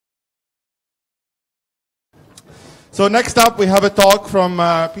So next up, we have a talk from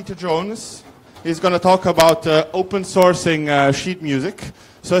Peter Jones. He's going to talk about open sourcing sheet music.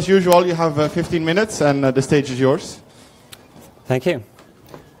 So as usual, you have 15 minutes, and the stage is yours. Thank you.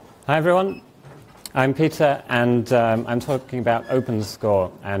 Hi, everyone. I'm Peter, and I'm talking about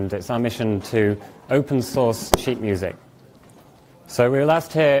OpenScore, and it's our mission to open source sheet music. So we were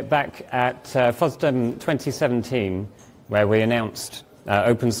last here back at FOSDEM 2017, where we announced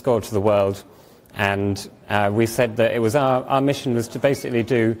OpenScore to the world, and we said that it was our mission was to basically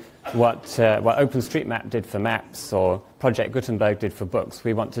do what OpenStreetMap did for maps or Project Gutenberg did for books.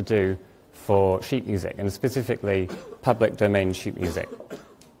 We want to do for sheet music, and specifically public domain sheet music.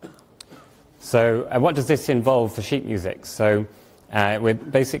 So what does this involve for sheet music? So we're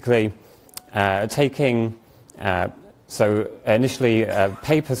basically taking, initially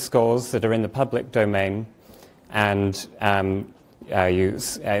paper scores that are in the public domain, and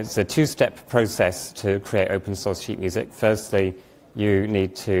it's a two-step process to create open source sheet music. Firstly, you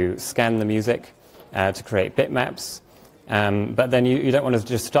need to scan the music to create bitmaps, but then you don't want to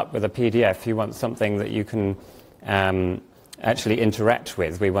just stop with a PDF. You want something that you can actually interact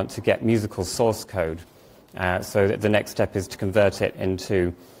with. We want to get musical source code. So that the next step is to convert it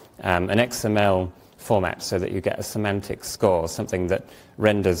into an XML format so that you get a semantic score, something that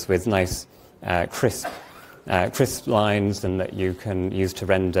renders with nice crisp lines, and that you can use to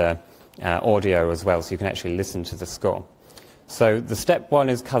render audio as well, so you can actually listen to the score. So the step one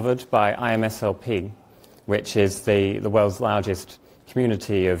is covered by IMSLP, which is the world's largest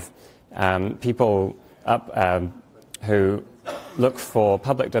community of people who look for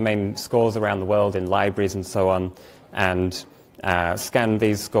public domain scores around the world in libraries and so on, and scan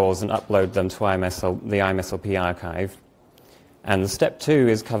these scores and upload them to the IMSLP archive. And the step two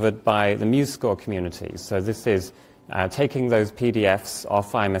is covered by the MuseScore community. So this is taking those PDFs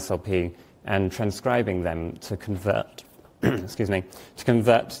off IMSLP and transcribing them to convert, to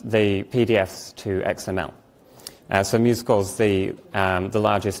convert the PDFs to XML. So MuseScore is the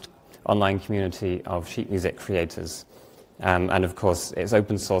largest online community of sheet music creators. And of course, it's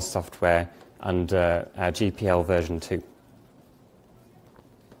open source software under GPL version 2.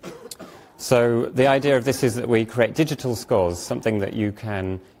 So the idea of this is that we create digital scores, something that you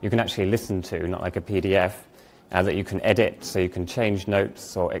can actually listen to, not like a PDF, that you can edit, so you can change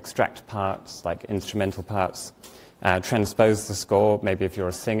notes or extract parts, like instrumental parts, transpose the score, maybe if you're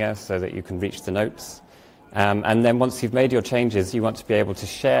a singer, so that you can reach the notes. And then once you've made your changes, you want to be able to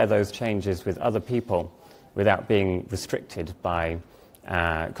share those changes with other people without being restricted by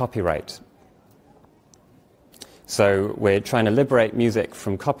copyright. So we're trying to liberate music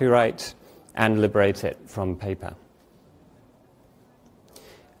from copyright and liberate it from paper.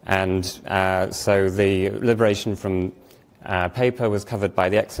 And so the liberation from paper was covered by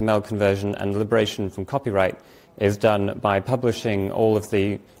the XML conversion, and the liberation from copyright is done by publishing all of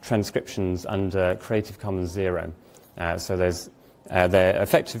the transcriptions under Creative Commons 0. So they're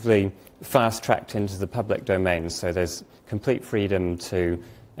effectively fast-tracked into the public domain, so there's complete freedom to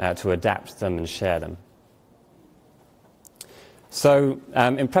adapt them and share them. So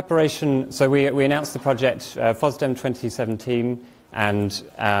in preparation, so we announced the project FOSDEM 2017, and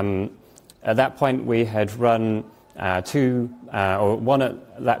at that point we had run one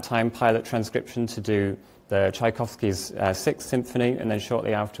at that time pilot transcription to do the Tchaikovsky's Sixth Symphony, and then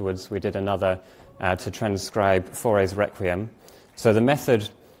shortly afterwards we did another to transcribe Fauré's Requiem. So the method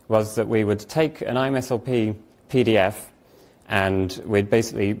was that we would take an IMSLP PDF and we'd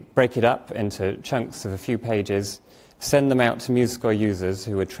basically break it up into chunks of a few pages, send them out to MuseScore users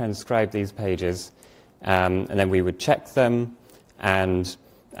who would transcribe these pages, and then we would check them, and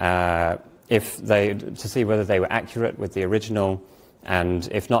to see whether they were accurate with the original, and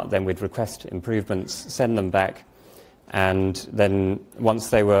if not, then we'd request improvements, send them back, and then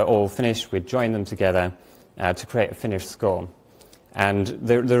once they were all finished, we'd join them together to create a finished score. And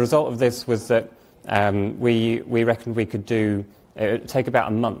the result of this was that we reckoned we could it would take about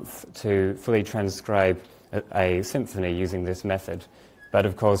a month to fully transcribe a symphony using this method. But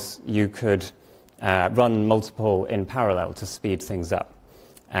of course, you could run multiple in parallel to speed things up.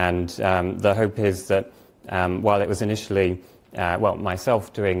 And the hope is that while it was initially,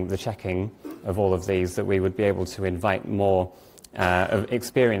 myself doing the checking of all of these, that we would be able to invite more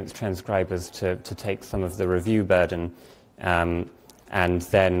experienced transcribers to take some of the review burden. And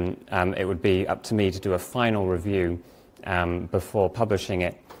then it would be up to me to do a final review before publishing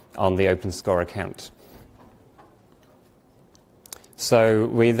it on the OpenScore account. So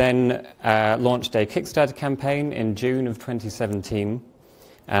we then launched a Kickstarter campaign in June of 2017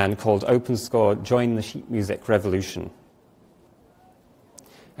 and called OpenScore Join the Sheet Music Revolution.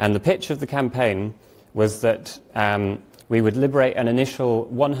 And the pitch of the campaign was that we would liberate an initial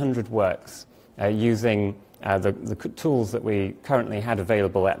 100 works using the tools that we currently had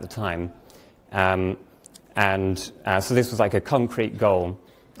available at the time. So this was like a concrete goal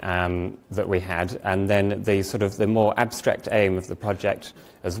that we had, and then the more abstract aim of the project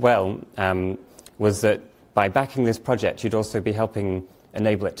as well was that by backing this project, you'd also be helping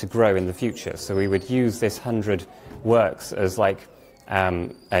enable it to grow in the future. So we would use this 100 works as like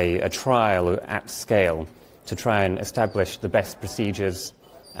a trial at scale to try and establish the best procedures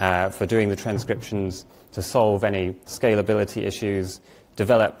for doing the transcriptions, to solve any scalability issues,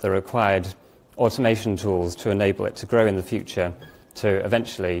 develop the required automation tools to enable it to grow in the future, to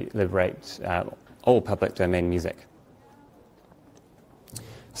eventually liberate all public domain music.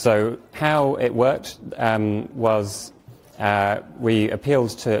 So how it worked was we appealed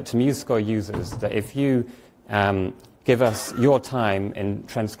to MuseScore users that if you give us your time in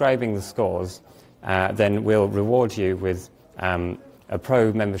transcribing the scores, then we'll reward you with a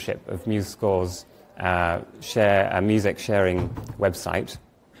pro membership of MuseScore's music sharing website.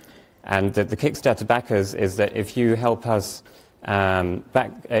 And the Kickstarter backers is that if you help us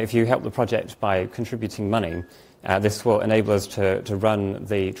if you help the project by contributing money, this will enable us to run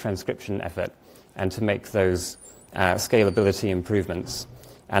the transcription effort and to make those scalability improvements.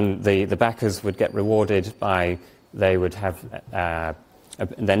 And the backers would get rewarded by, they would have,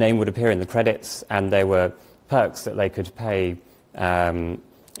 their name would appear in the credits, and there were perks that they could pay.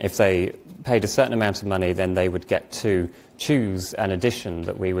 If they paid a certain amount of money, then they would get to choose an edition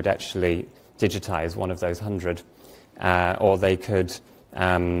that we would actually digitize, one of those 100. Or they could,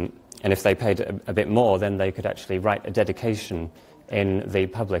 and if they paid a bit more, then they could actually write a dedication in the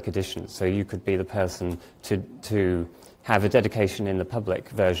public edition. So you could be the person to have a dedication in the public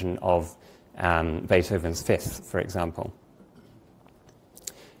version of Beethoven's Fifth, for example.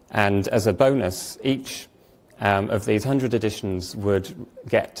 And as a bonus, each of these 100 editions would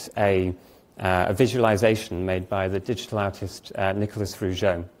get a visualization made by the digital artist Nicolas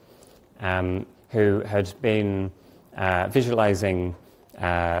Rougeau, who had been visualizing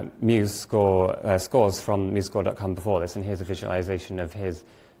scores from MuseScore.com before this, and here's a visualization of his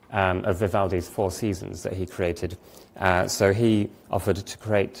of Vivaldi's Four Seasons that he created. So he offered to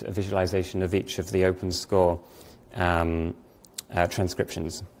create a visualization of each of the OpenScore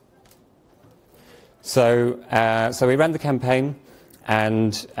transcriptions. So we ran the campaign,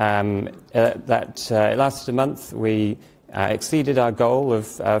 and it lasted a month. We exceeded our goal of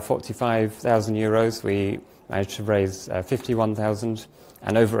 45,000 euros. We managed to raise 51,000,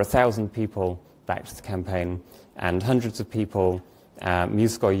 and over 1,000 people backed the campaign, and hundreds of people,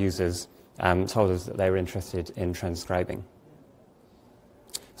 MuseScore users, told us that they were interested in transcribing.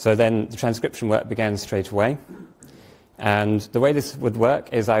 So then the transcription work began straight away. And the way this would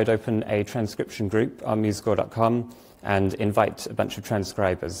work is I would open a transcription group on MuseScore.com and invite a bunch of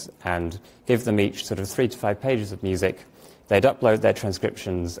transcribers and give them each sort of 3 to 5 pages of music. They'd upload their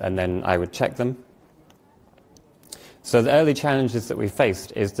transcriptions, and then I would check them. So the early challenges that we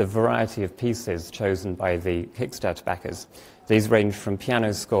faced is the variety of pieces chosen by the Kickstarter backers. These range from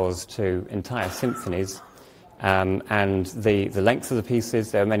piano scores to entire symphonies, and the length of the pieces.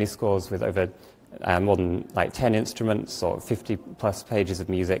 There are many scores with over more than like 10 instruments or 50 plus pages of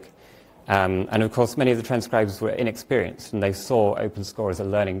music. And of course, many of the transcribers were inexperienced, and they saw OpenScore as a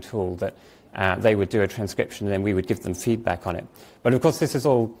learning tool that they would do a transcription and then we would give them feedback on it. But of course, this is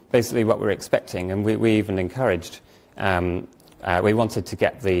all basically what we're expecting, and we even encouraged, we wanted to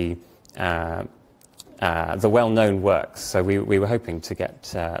get the well-known works. So we were hoping to get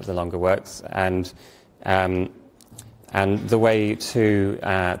the longer works, and the way to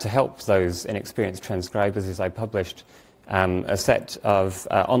help those inexperienced transcribers is I published a set of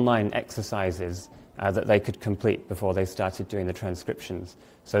online exercises that they could complete before they started doing the transcriptions.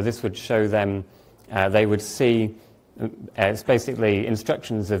 So this would show them, they would see, it's basically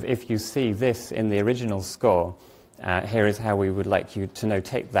instructions of, if you see this in the original score, here is how we would like you to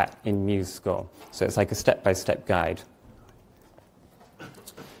notate that in MuseScore. So it's like a step-by-step guide.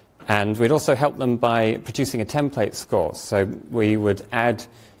 And we'd also help them by producing a template score. So we would add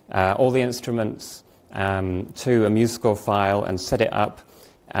all the instruments to a MuseScore file and set it up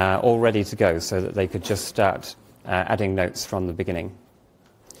all ready to go, so that they could just start adding notes from the beginning.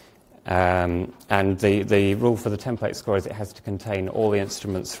 And the rule for the template score is it has to contain all the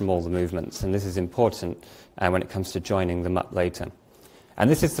instruments from all the movements, and this is important when it comes to joining them up later. And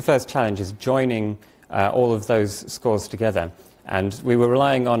this is the first challenge, is joining all of those scores together. And we were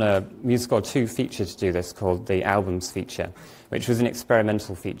relying on a MuseScore 2 feature to do this, called the Albums feature, which was an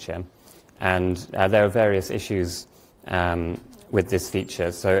experimental feature. And there are various issues with this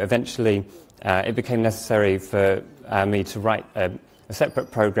feature. So eventually it became necessary for me to write a separate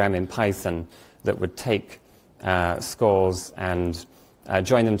program in Python that would take scores and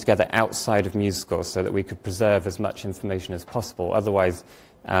join them together outside of MuseScore so that we could preserve as much information as possible. Otherwise,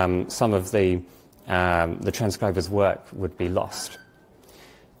 some of the transcriber's work would be lost.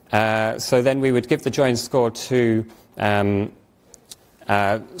 So then we would give the join score to...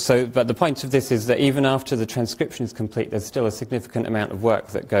 but the point of this is that even after the transcription is complete, there's still a significant amount of work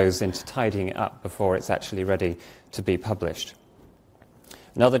that goes into tidying it up before it's actually ready to be published.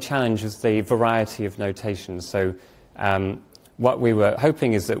 Another challenge is the variety of notations. So what we were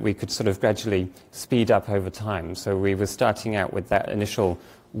hoping is that we could sort of gradually speed up over time. So we were starting out with that initial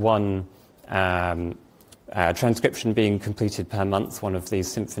one transcription being completed per month, one of these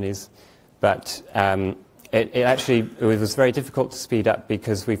symphonies. But it was very difficult to speed up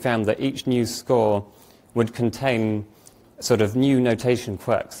because we found that each new score would contain sort of new notation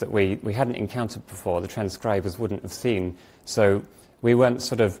quirks that we hadn't encountered before, the transcribers wouldn't have seen. So we weren't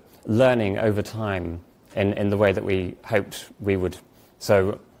sort of learning over time in the way that we hoped we would.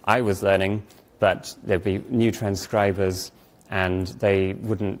 So I was learning, but there'd be new transcribers and they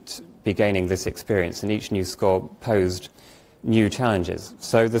wouldn't be gaining this experience, and each new score posed new challenges.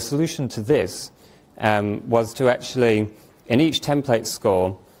 So the solution to this was to actually, in each template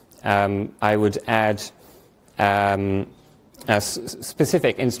score, I would add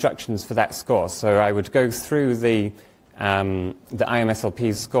specific instructions for that score. So I would go through the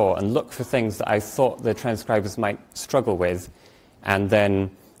IMSLP score and look for things that I thought the transcribers might struggle with, and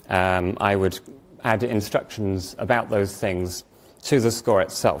then I would add instructions about those things to the score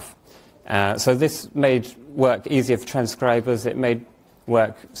itself. So this made work easier for transcribers. It made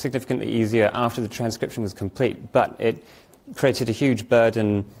work significantly easier after the transcription was complete, but it created a huge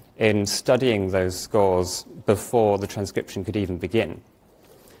burden in studying those scores before the transcription could even begin.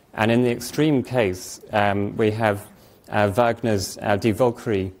 And in the extreme case, we have Wagner's Die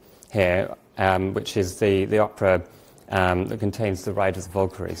Valkyrie here, which is the opera that contains the Ride of the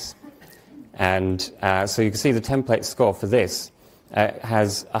Valkyries. And so you can see the template score for this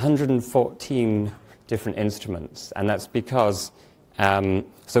has 114 different instruments, and that's because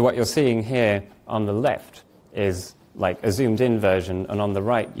so what you're seeing here on the left is like a zoomed-in version, and on the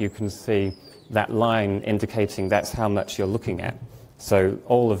right you can see that line indicating that's how much you're looking at. So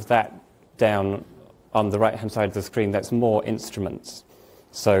all of that down on the right-hand side of the screen, that's more instruments.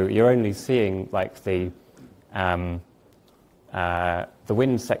 So you're only seeing like the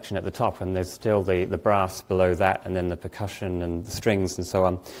wind section at the top, and there's still the brass below that, and then the percussion and the strings and so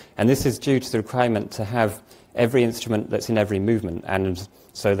on. And this is due to the requirement to have every instrument that's in every movement. And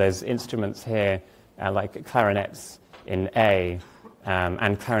so there's instruments here like clarinets in A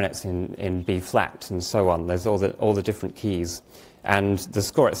and clarinets in B flat and so on. There's all the different keys. And the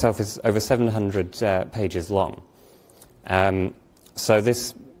score itself is over 700 pages long. So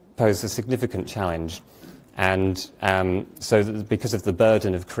this posed a significant challenge. And so because of the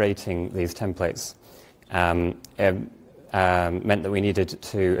burden of creating these templates, meant that we needed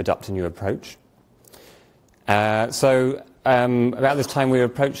to adopt a new approach. So about this time we were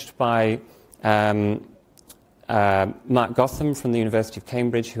approached by Mark Gotham from the University of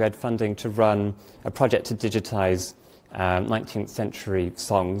Cambridge, who had funding to run a project to digitize 19th century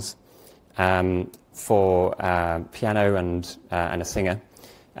songs for piano and a singer.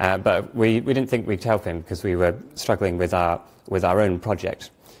 But we didn't think we'd help him because we were struggling with our own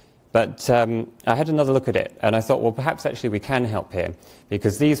project. But I had another look at it, and I thought, well, perhaps actually we can help here,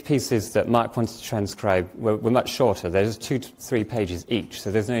 because these pieces that Mark wanted to transcribe were much shorter. They're just 2 to 3 pages each,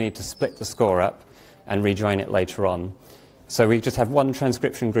 so there's no need to split the score up and rejoin it later on. So we just have one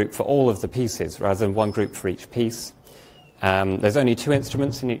transcription group for all of the pieces, rather than one group for each piece. There's only 2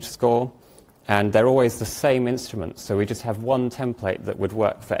 instruments in each score, and they're always the same instruments, so we just have one template that would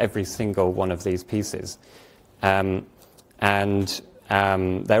work for every single one of these pieces. They're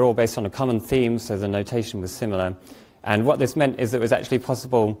all based on a common theme, so the notation was similar. And what this meant is that it was actually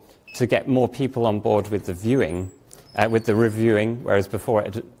possible to get more people on board with the viewing, with the reviewing, whereas before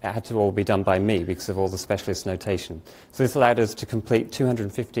it had to all be done by me because of all the specialist notation. So this allowed us to complete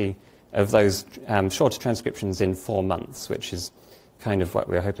 250 of those shorter transcriptions in 4 months, which is kind of what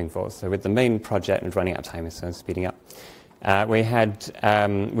we were hoping for. So with the main project and running out of time, so speeding up,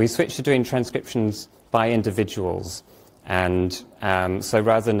 we switched to doing transcriptions by individuals. And so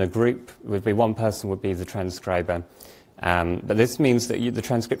rather than a group, would be one person would be the transcriber. But this means that the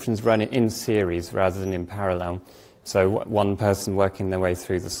transcriptions run in series rather than in parallel. So one person working their way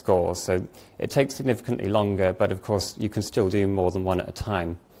through the score. So it takes significantly longer, but of course you can still do more than one at a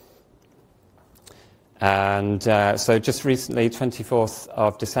time. And so just recently, 24th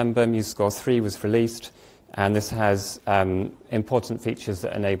of December, MuseScore 3 was released, and this has important features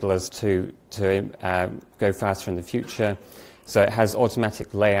that enable us to go faster in the future. So it has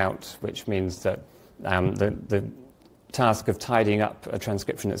automatic layout, which means that the task of tidying up a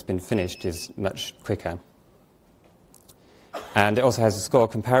transcription that's been finished is much quicker. And it also has a score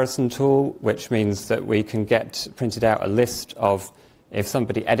comparison tool, which means that we can get printed out a list of, if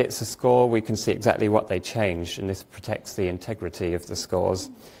somebody edits a score, we can see exactly what they changed, and this protects the integrity of the scores.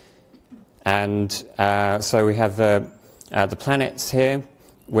 And so we have the planets here,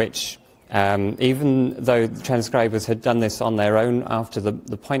 which even though the transcribers had done this on their own after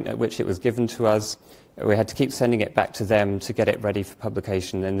the point at which it was given to us, we had to keep sending it back to them to get it ready for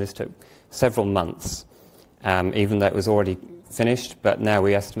publication, and this took several months, even though it was already finished. But now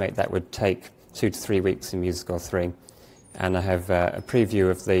we estimate that would take 2 to 3 weeks in MuseScore 3. And I have a preview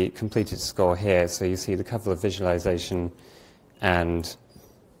of the completed score here, so you see the cover of visualization, and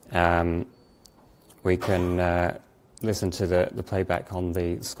we can listen to the playback on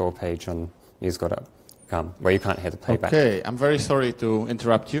the score page on musescore.com, where you can't hear the playback. Okay, I'm very sorry to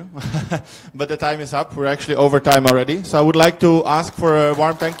interrupt you, but the time is up. We're actually over time already, so I would like to ask for a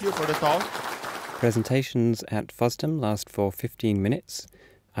warm thank you for the talk. Presentations at FOSDEM last for 15 minutes.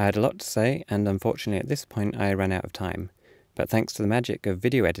 I had a lot to say, and unfortunately at this point I ran out of time. But thanks to the magic of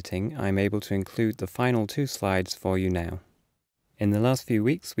video editing, I'm able to include the final 2 slides for you now. In the last few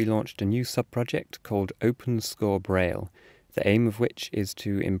weeks, we launched a new sub-project called OpenScore Braille, the aim of which is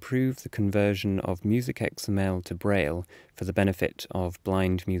to improve the conversion of music XML to Braille for the benefit of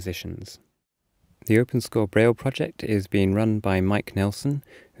blind musicians. The OpenScore Braille project is being run by Mike Nelson,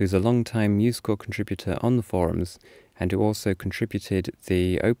 who's a long-time MuseScore contributor on the forums, and who also contributed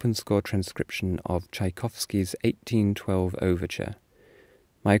the OpenScore transcription of Tchaikovsky's 1812 Overture.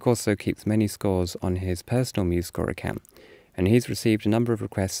 Mike also keeps many scores on his personal MuseScore account, and he's received a number of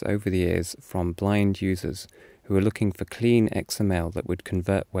requests over the years from blind users who are looking for clean XML that would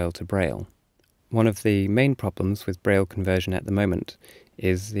convert well to Braille. One of the main problems with Braille conversion at the moment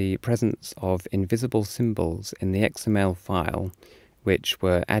is the presence of invisible symbols in the XML file, which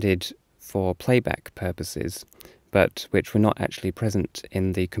were added for playback purposes, but which were not actually present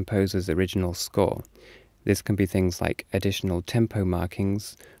in the composer's original score. This can be things like additional tempo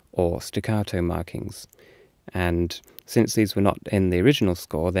markings or staccato markings. And since these were not in the original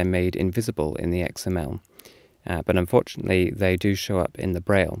score, they're made invisible in the XML. But unfortunately, they do show up in the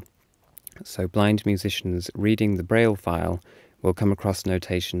Braille. So blind musicians reading the Braille file will come across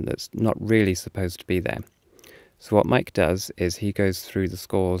notation that's not really supposed to be there. So what Mike does is he goes through the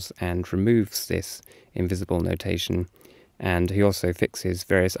scores and removes this invisible notation, and he also fixes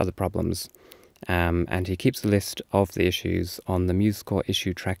various other problems. And he keeps a list of the issues on the MuseScore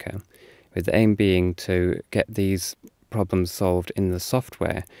issue tracker, with the aim being to get these problems solved in the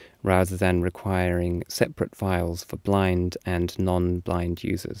software rather than requiring separate files for blind and non-blind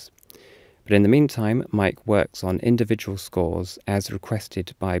users. But in the meantime, Mike works on individual scores as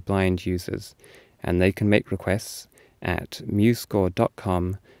requested by blind users, and they can make requests at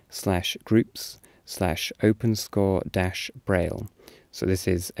musescore.com/groups/OpenScore-Braille. So this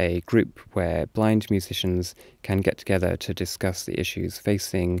is a group where blind musicians can get together to discuss the issues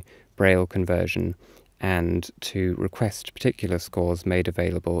facing Braille conversion and to request particular scores made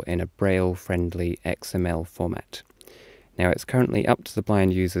available in a Braille-friendly XML format. Now, it's currently up to the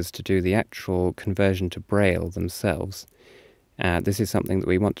blind users to do the actual conversion to Braille themselves. This is something that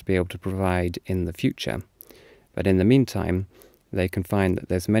we want to be able to provide in the future. But in the meantime, they can find that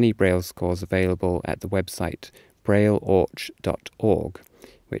there's many Braille scores available at the website brailleorch.org,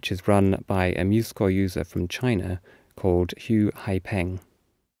 which is run by a MuseScore user from China called Hu Haipeng.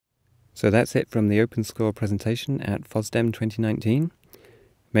 So that's it from the OpenScore presentation at FOSDEM 2019.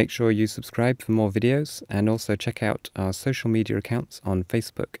 Make sure you subscribe for more videos, and also check out our social media accounts on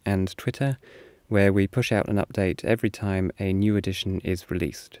Facebook and Twitter, where we push out an update every time a new edition is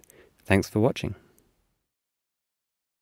released. Thanks for watching.